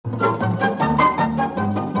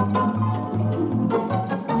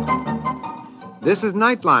This is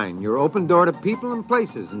Nightline, your open door to people and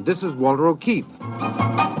places, and this is Walter O'Keefe.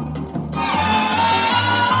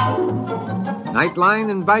 Nightline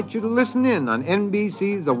invites you to listen in on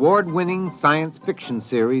NBC's award-winning science fiction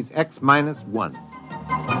series, X-1.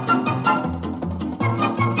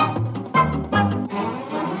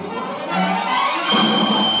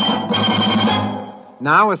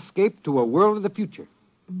 Now escape to a world of the future.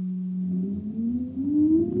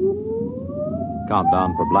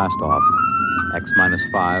 Countdown for blast off.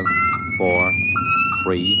 X-5, 4,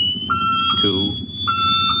 3, 2,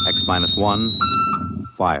 X-1,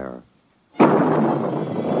 fire.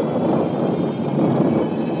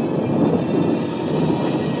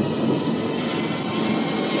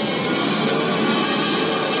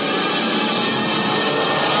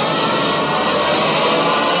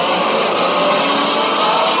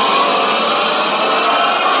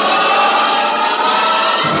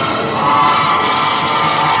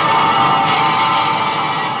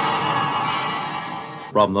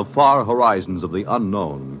 From the far horizons of the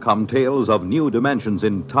unknown come tales of new dimensions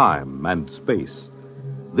in time and space.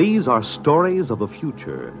 These are stories of the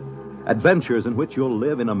future, adventures in which you'll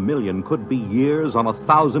live in a million, could be years, on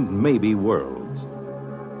 1,000 maybe worlds.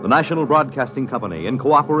 The National Broadcasting Company, in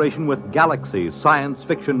cooperation with Galaxy Science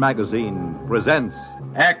Fiction Magazine, presents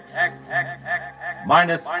X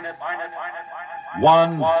minus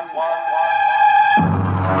 1.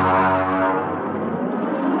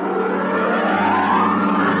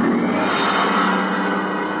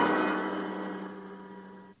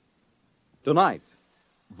 Tonight,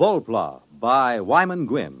 Volpla by Wyman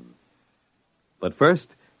Gwynn. But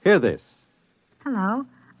first, hear this. Hello,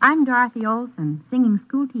 I'm Dorothy Olson, singing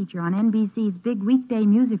schoolteacher on NBC's big weekday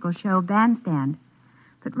musical show, Bandstand.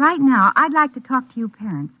 But right now, I'd like to talk to you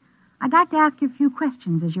parents. I'd like to ask you a few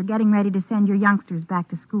questions as you're getting ready to send your youngsters back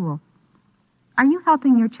to school. Are you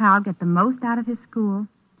helping your child get the most out of his school?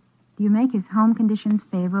 Do you make his home conditions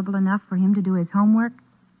favorable enough for him to do his homework?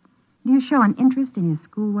 Do you show an interest in his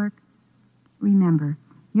schoolwork? Remember,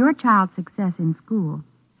 your child's success in school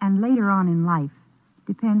and later on in life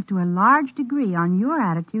depends to a large degree on your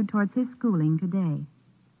attitude towards his schooling today.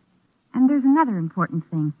 And there's another important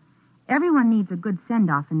thing. Everyone needs a good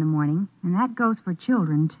send-off in the morning, and that goes for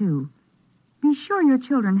children, too. Be sure your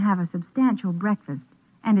children have a substantial breakfast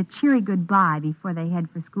and a cheery goodbye before they head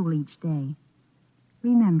for school each day.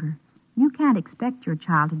 Remember, you can't expect your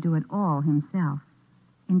child to do it all himself.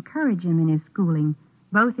 Encourage him in his schooling,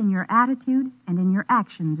 both in your attitude and in your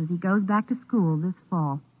actions as he goes back to school this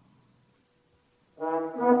fall.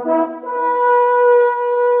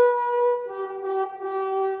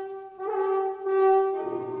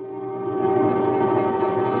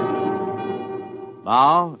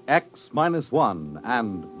 Now, X-1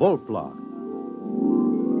 and Volpla.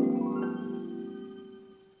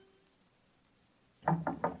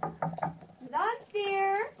 Lunch,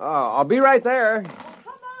 dear. Oh, I'll be right there. Come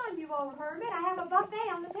on, you old hermit. I have a buffet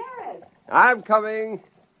on the terrace. I'm coming.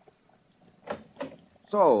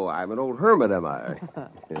 So, I'm an old hermit, am I?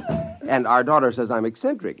 And our daughter says I'm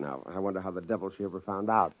eccentric now. I wonder how the devil she ever found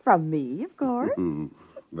out. From me, of course.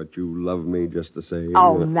 But you love me just the same.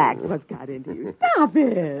 Oh, Max, what's got into you? Stop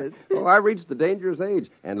it. Oh, I've reached the dangerous age.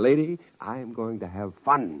 And, lady, I'm going to have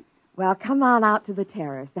fun. Well, come on out to the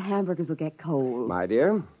terrace. The hamburgers will get cold. My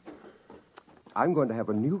dear, I'm going to have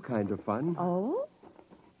a new kind of fun. Oh?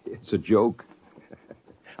 It's a joke.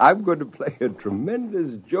 I'm going to play a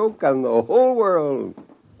tremendous joke on the whole world.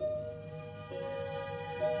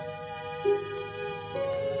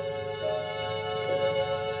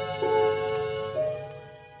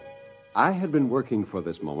 I had been working for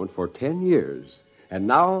this moment for 10 years, and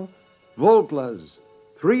now, Volplas,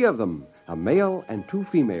 3 of them, a male and 2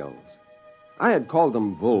 females. I had called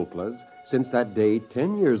them Volplas since that day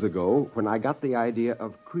 10 years ago when I got the idea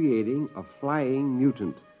of creating a flying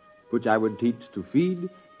mutant, which I would teach to feed,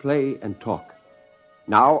 play, and talk.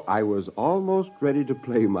 Now I was almost ready to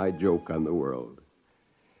play my joke on the world.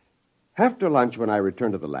 After lunch, when I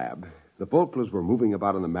returned to the lab, the Volplas were moving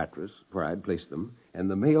about on the mattress where I'd placed them, and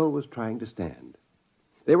the male was trying to stand.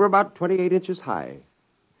 They were about 28 inches high.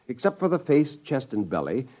 Except for the face, chest, and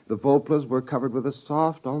belly, the Volplas were covered with a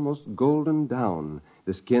soft, almost golden down.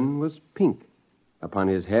 The skin was pink. Upon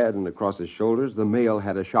his head and across his shoulders, the male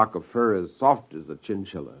had a shock of fur as soft as a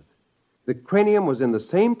chinchilla. The cranium was in the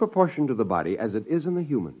same proportion to the body as it is in the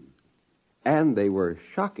human. And they were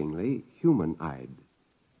shockingly human-eyed.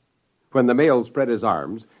 When the male spread his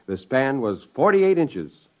arms, the span was 48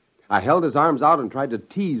 inches. I held his arms out and tried to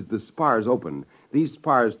tease the spars open. These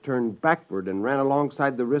spars turned backward and ran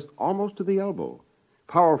alongside the wrist almost to the elbow.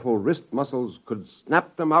 Powerful wrist muscles could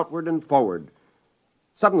snap them outward and forward.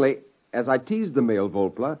 Suddenly, as I teased the male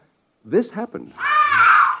Volpla, this happened.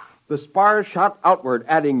 The spars shot outward,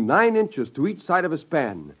 adding 9 inches to each side of a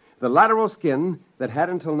span. The lateral skin, that had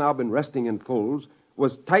until now been resting in folds,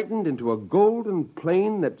 was tightened into a golden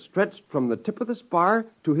plane that stretched from the tip of the spar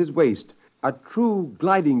to his waist. A true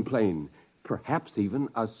gliding plane, perhaps even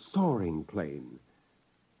a soaring plane.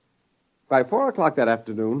 By 4 o'clock that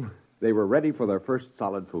afternoon, they were ready for their first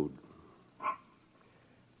solid food.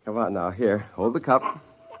 Come on now, here, hold the cup.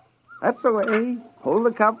 That's the way. Hold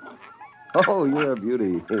the cup. Oh, you're a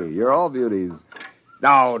beauty. You're all beauties.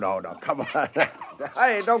 No, come on.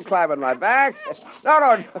 Hey, don't climb on my back. No,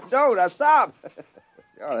 don't. Now stop.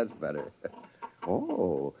 Oh, that's better.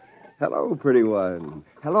 Oh, hello, pretty one.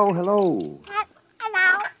 Hello. Hello.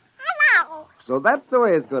 So that's the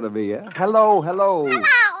way it's going to be, eh? Hello. Hello.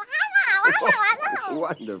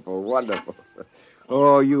 Wonderful.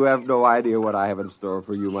 Oh, you have no idea what I have in store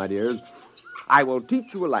for you, my dears. I will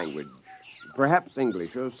teach you a language. Perhaps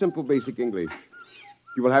English, a simple basic English.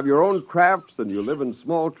 You will have your own crafts, and you'll live in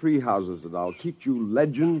small tree houses, and I'll teach you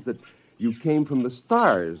legends that you came from the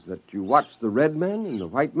stars, that you watched the red men and the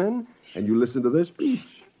white men, and you listen to their speech.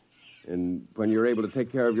 And when you're able to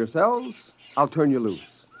take care of yourselves, I'll turn you loose.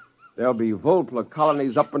 There'll be Volpla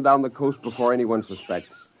colonies up and down the coast before anyone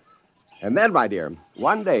suspects. And then, my dear,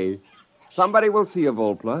 one day, somebody will see a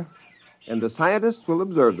Volpla, and the scientists will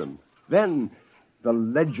observe them. Then the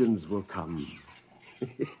legends will come.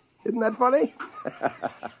 Isn't that funny?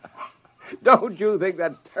 Don't you think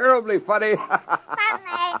that's terribly funny? Funny.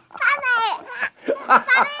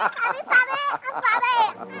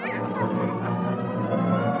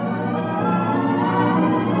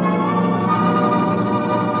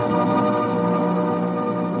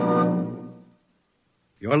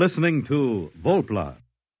 You're listening to Volpla.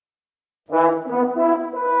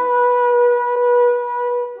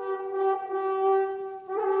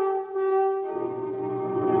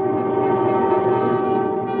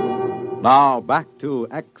 Now back to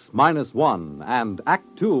X-1 and Act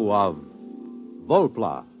 2 of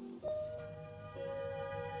Volpla.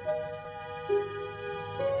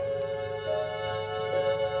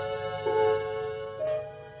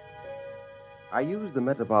 I used the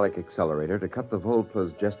metabolic accelerator to cut the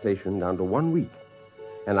Volpla's gestation down to 1 week,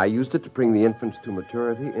 and I used it to bring the infants to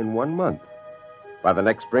maturity in 1 month. By the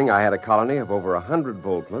next spring, I had a colony of over 100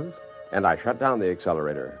 Volplas, and I shut down the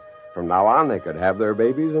accelerator. From now on, they could have their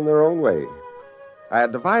babies in their own way. I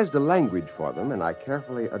had devised a language for them, and I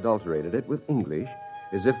carefully adulterated it with English,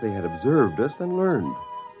 as if they had observed us and learned.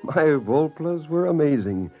 My Volplas were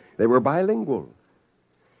amazing. They were bilingual.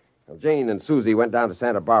 Well, Jane and Susie went down to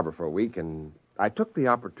Santa Barbara for a week, and I took the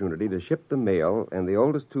opportunity to ship the male and the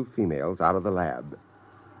oldest 2 females out of the lab.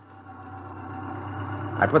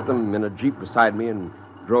 I put them in a Jeep beside me and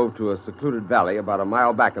drove to a secluded valley about a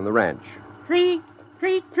mile back in the ranch. Tree,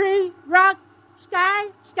 rock, sky.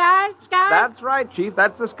 That's right, Chief.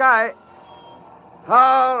 That's the sky.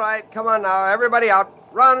 All right, come on now. Everybody out.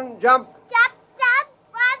 Run, jump. Jump,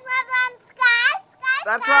 run,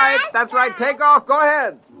 sky. That's right. Take off. Go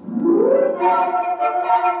ahead.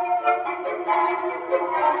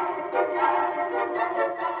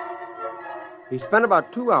 He spent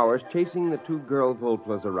about 2 hours chasing the 2 girl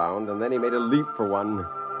Volplas around, and then he made a leap for one.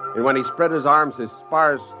 And when he spread his arms, his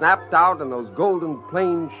spars snapped out, and those golden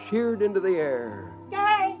planes sheared into the air.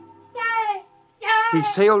 Sky. He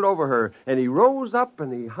sailed over her, and he rose up,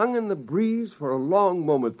 and he hung in the breeze for a long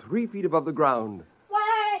moment, 3 feet above the ground.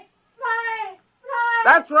 Fly.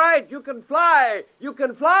 That's right. You can fly.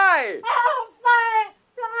 Oh, fly.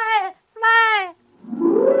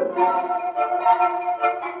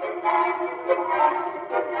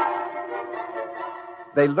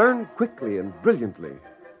 They learned quickly and brilliantly.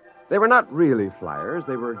 They were not really flyers.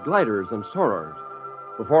 They were gliders and soarers.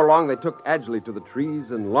 Before long, they took agilely to the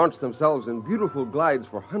trees and launched themselves in beautiful glides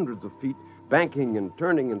for hundreds of feet, banking and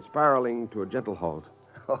turning and spiraling to a gentle halt.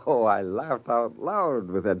 Oh, I laughed out loud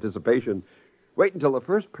with anticipation. Wait until the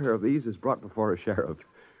first pair of these is brought before a sheriff.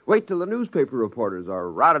 Wait till the newspaper reporters are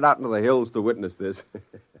routed out into the hills to witness this.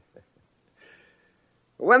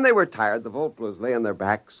 When they were tired, the Volplas lay on their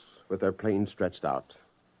backs with their planes stretched out.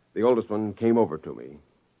 The oldest one came over to me.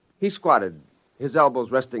 He squatted, his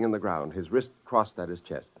elbows resting in the ground, his wrist crossed at his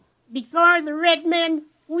chest. Before the red men,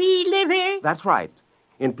 we live here? That's right.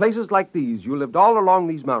 In places like these, you lived all along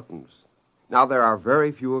these mountains. Now there are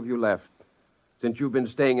very few of you left. Since you've been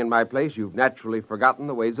staying in my place, you've naturally forgotten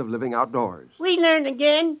the ways of living outdoors. We learn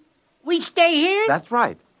again. We stay here? That's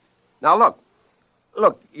right. Now look.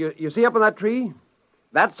 Look, you see up in that tree?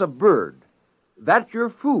 That's a bird. That's your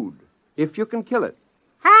food, if you can kill it.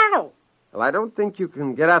 How? Well, I don't think you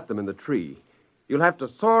can get at them in the tree. You'll have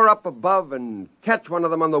to soar up above and catch one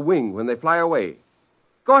of them on the wing when they fly away.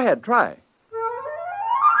 Go ahead, try.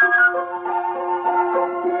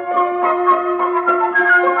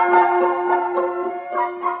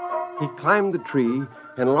 He climbed the tree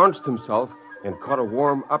and launched himself and caught a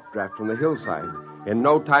warm updraft from the hillside. In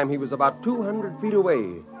no time, he was about 200 feet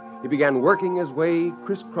away. He began working his way,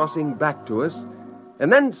 crisscrossing back to us,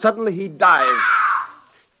 and then suddenly he dived.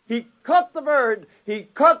 He caught the bird! He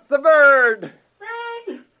caught the bird!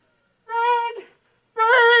 Bird! Bird!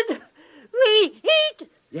 Bird! We eat!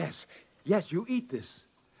 Yes, you eat this.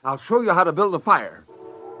 I'll show you how to build a fire.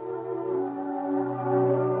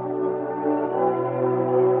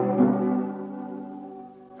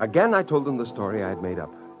 Again, I told them the story I had made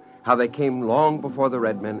up. How they came long before the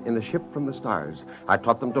red men in a ship from the stars. I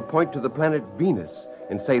taught them to point to the planet Venus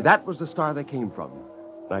and say that was the star they came from.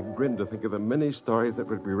 I grinned to think of the many stories that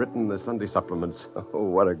would be written in the Sunday supplements. Oh,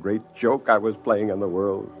 what a great joke I was playing on the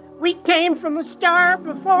world. We came from the star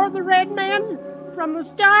before the red men? From the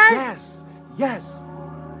star? Yes.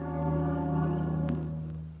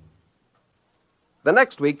 The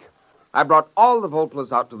next week, I brought all the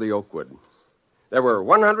Volplas out to the Oakwood. There were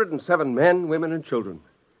 107 men, women, and children.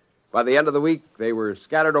 By the end of the week, they were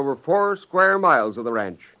scattered over 4 square miles of the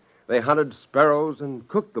ranch. They hunted sparrows and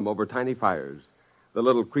cooked them over tiny fires. The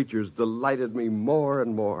little creatures delighted me more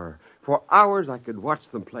and more. For hours, I could watch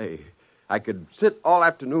them play. I could sit all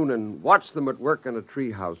afternoon and watch them at work in a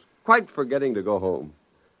treehouse, quite forgetting to go home.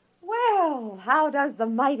 Well, how does the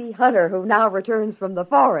mighty hunter who now returns from the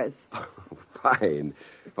forest? Fine.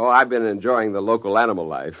 Oh, I've been enjoying the local animal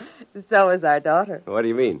life. So is our daughter. What do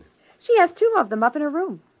you mean? She has 2 of them up in her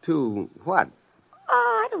room. 2 what?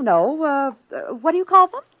 I don't know. What do you call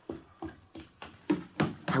them?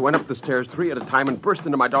 I went up the stairs 3 at a time and burst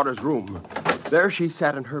into my daughter's room. There she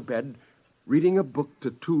sat in her bed, reading a book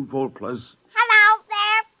to 2 Volplas. Hello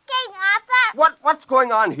there, King Arthur. What's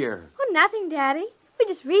going on here? Oh, nothing, Daddy. We're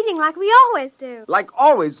just reading like we always do. Like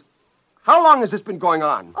always? How long has this been going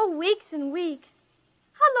on? Oh, weeks and weeks.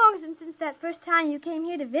 How long is it since that first time you came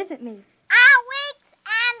here to visit me? Weeks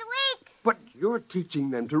and weeks. But you're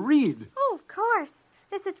teaching them to read. Oh, of course.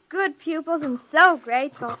 They're such good pupils and so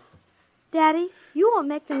grateful. Daddy, you won't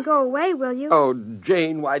make them go away, will you? Oh,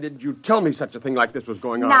 Jane, why did you tell me such a thing like this was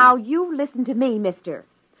going on? Now, you listen to me, mister.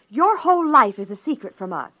 Your whole life is a secret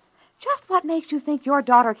from us. Just what makes you think your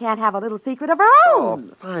daughter can't have a little secret of her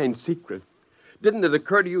own? Oh, fine secret. Didn't it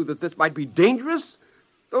occur to you that this might be dangerous?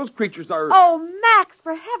 Those creatures are... Oh, Max,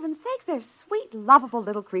 for heaven's sakes, they're sweet, lovable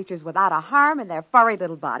little creatures without a harm in their furry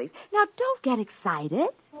little bodies. Now, don't get excited.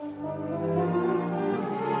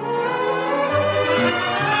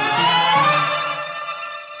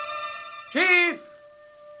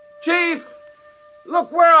 Chief!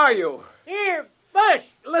 Look, where are you? Here, Bush.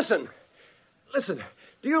 Listen.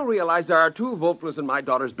 Do you realize there are 2 Volplas in my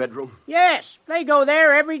daughter's bedroom? Yes, they go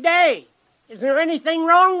there every day. Is there anything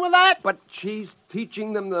wrong with that? But she's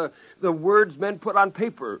teaching them the words men put on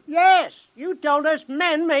paper. Yes, you told us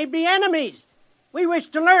men may be enemies. We wish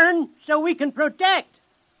to learn so we can protect.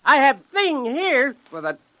 I have Thing here.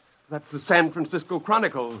 Well, that's the San Francisco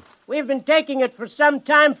Chronicle. We've been taking it for some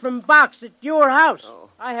time from box at your house. Oh.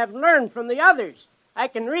 I have learned from the others. I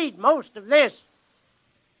can read most of this.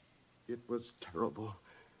 It was terrible.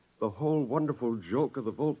 The whole wonderful joke of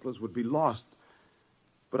the Volplas would be lost.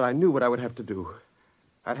 But I knew what I would have to do.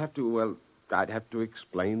 I'd have to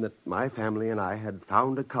explain that my family and I had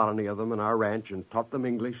found a colony of them in our ranch and taught them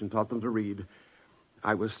English and taught them to read.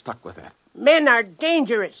 I was stuck with that. Men are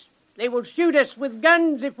dangerous. They will shoot us with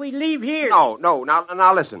guns if we leave here. No.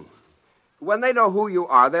 Now listen. When they know who you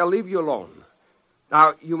are, they'll leave you alone.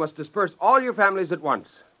 Now, you must disperse all your families at once.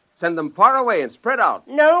 Send them far away and spread out.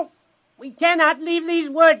 No, we cannot leave these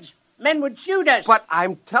woods. Men would shoot us. But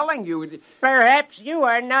I'm telling you... Perhaps you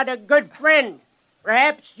are not a good friend.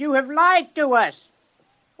 Perhaps you have lied to us.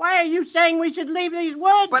 Why are you saying we should leave these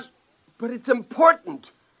woods? But it's important.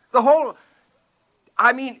 The whole...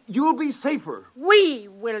 I mean, you'll be safer. We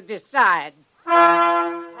will decide.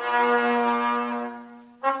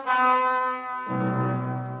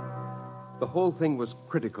 The whole thing was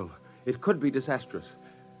critical. It could be disastrous.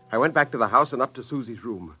 I went back to the house and up to Susie's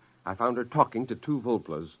room. I found her talking to 2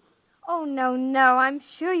 Volplas. Oh, no. I'm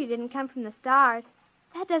sure you didn't come from the stars.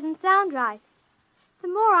 That doesn't sound right. The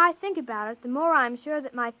more I think about it, the more I'm sure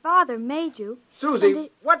that my father made you. Susie,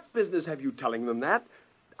 what business have you telling them that?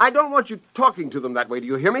 I don't want you talking to them that way. Do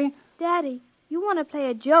you hear me? Daddy, you want to play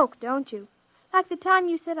a joke, don't you? Like the time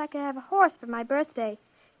you said I could have a horse for my birthday.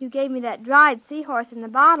 You gave me that dried seahorse in the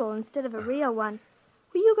bottle instead of a real one.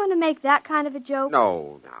 Were you going to make that kind of a joke?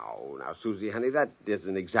 No, now, Susie, honey, that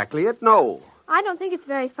isn't exactly it, no. I don't think it's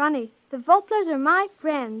very funny. The Volplas are my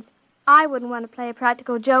friends. I wouldn't want to play a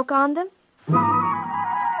practical joke on them.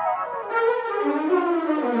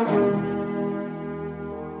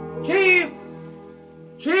 Chief!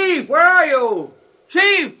 Chief, where are you?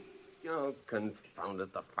 Chief! Oh, confound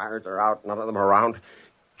it, the fires are out, none of them around.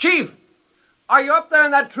 Chief! Are you up there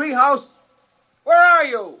in that treehouse? Where are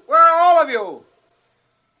you? Where are all of you?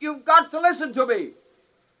 You've got to listen to me.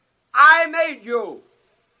 I made you.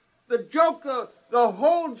 The joke, the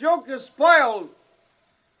whole joke is spoiled.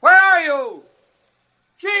 Where are you?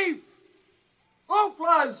 Chief!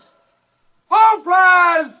 Volplas!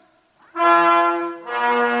 Volplas!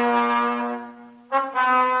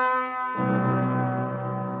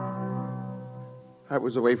 I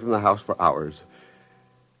was away from the house for hours.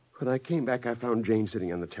 When I came back, I found Jane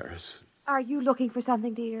sitting on the terrace. Are you looking for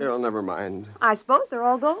something, dear? Oh, never mind. I suppose they're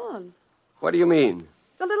all gone. What do you mean?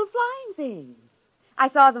 The little flying things. I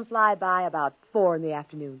saw them fly by about 4 in the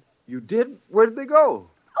afternoon. You did? Where did they go?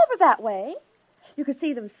 Over that way. You could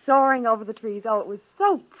see them soaring over the trees. Oh, it was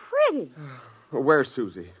so pretty. Where's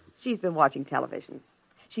Susie? She's been watching television.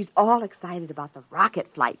 She's all excited about the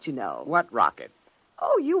rocket flight, you know. What rocket?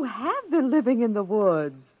 Oh, you have been living in the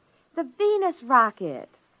woods. The Venus rocket.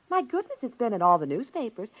 My goodness, it's been in all the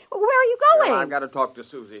newspapers. Well, where are you going? Well, I've got to talk to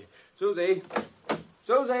Susie. Susie!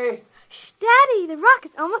 Susie! Shh, Daddy, the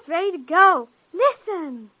rocket's almost ready to go.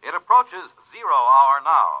 Listen. It approaches 0 hour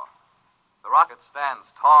now. The rocket stands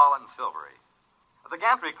tall and silvery. The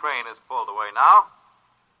gantry crane is pulled away now.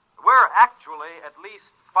 We're actually at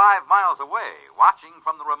least 5 miles away, watching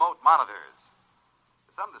from the remote monitors.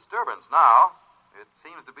 There's some disturbance now. It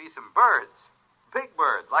seems to be some birds. Big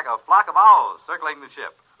birds, like a flock of owls circling the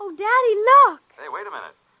ship. Oh, Daddy, look. Hey, wait a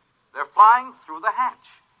minute. They're flying through the hatch.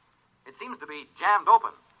 It seems to be jammed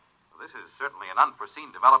open. Well, this is certainly an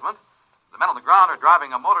unforeseen development. The men on the ground are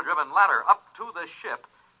driving a motor-driven ladder up to the ship,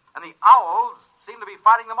 and the owls seem to be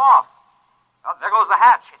fighting them off. Oh, there goes the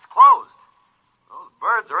hatch. It's closed. Those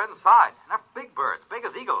birds are inside, and they're big birds, big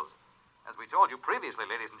as eagles. As we told you previously,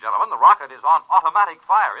 ladies and gentlemen, the rocket is on automatic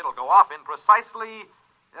fire. It'll go off in precisely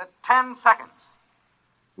 10 seconds.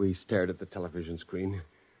 We stared at the television screen.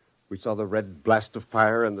 We saw the red blast of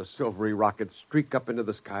fire and the silvery rocket streak up into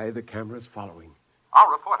the sky, the cameras following. Our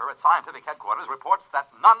reporter at scientific headquarters reports that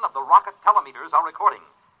none of the rocket telemeters are recording.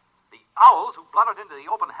 The owls who blundered into the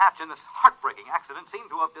open hatch in this heartbreaking accident seem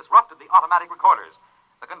to have disrupted the automatic recorders.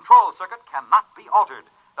 The control circuit cannot be altered.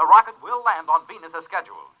 The rocket will land on Venus as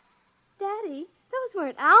scheduled. Daddy, those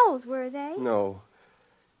weren't owls, were they? No,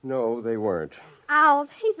 they weren't. Owls.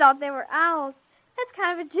 He thought they were owls. That's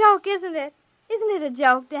kind of a joke, isn't it? Isn't it a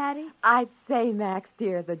joke, Daddy? I'd say, Max,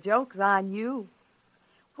 dear, the joke's on you.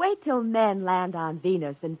 Wait till men land on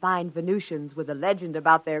Venus and find Venusians with a legend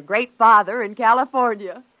about their great father in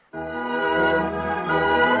California.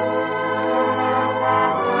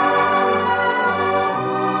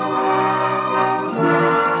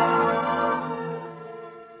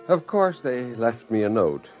 Of course, they left me a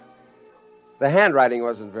note. The handwriting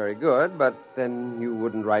wasn't very good, but then you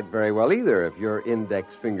wouldn't write very well either if your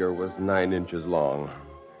index finger was 9 inches long.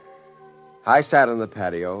 I sat on the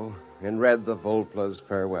patio and read the Volpla's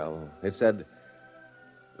farewell. It said,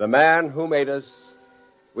 "The man who made us,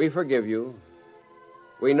 we forgive you.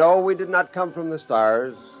 We know we did not come from the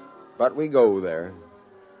stars, but we go there.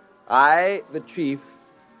 I, the chief,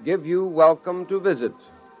 give you welcome to visit.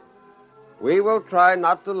 We will try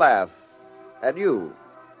not to laugh at you.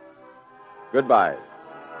 Goodbye."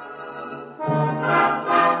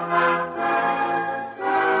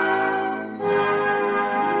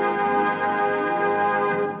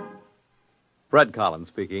 Fred Collins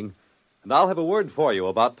speaking, and I'll have a word for you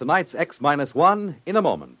about tonight's X-1 in a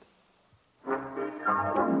moment.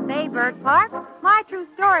 Say, Bert Clark, My True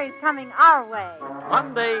Story's coming our way.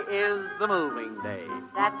 Monday is the moving day.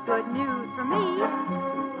 That's good news for me.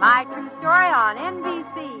 My True Story on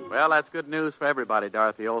NBC. Well, that's good news for everybody,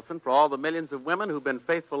 Dorothy Olson, for all the millions of women who've been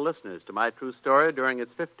faithful listeners to My True Story during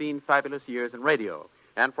its 15 fabulous years in radio.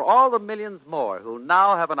 And for all the millions more who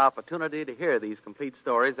now have an opportunity to hear these complete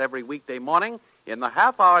stories every weekday morning in the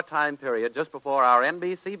half-hour time period just before our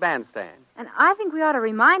NBC bandstand. And I think we ought to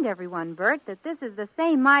remind everyone, Bert, that this is the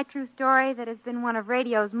same My True Story that has been one of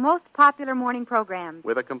radio's most popular morning programs.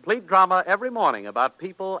 With a complete drama every morning about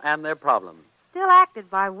people and their problems. Still acted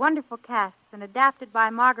by wonderful casts and adapted by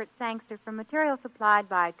Margaret Sangster from material supplied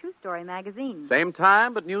by True Story magazine. Same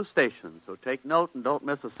time, but new stations. So take note and don't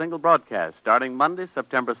miss a single broadcast. Starting Monday,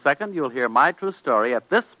 September 2nd, you'll hear My True Story at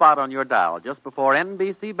this spot on your dial, just before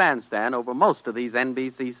NBC Bandstand over most of these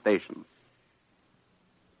NBC stations.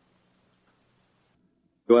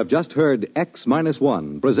 You have just heard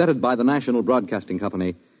X-1, presented by the National Broadcasting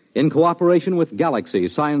Company in cooperation with Galaxy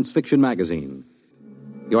Science Fiction Magazine.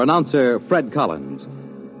 Your announcer, Fred Collins.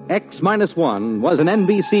 X-1 was an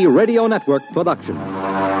NBC Radio Network production.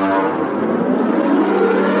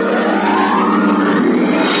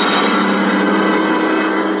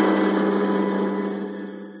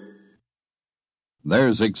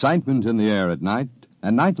 There's excitement in the air at night,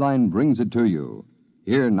 and Nightline brings it to you.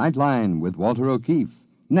 Hear Nightline with Walter O'Keefe,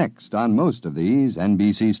 next on most of these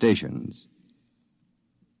NBC stations.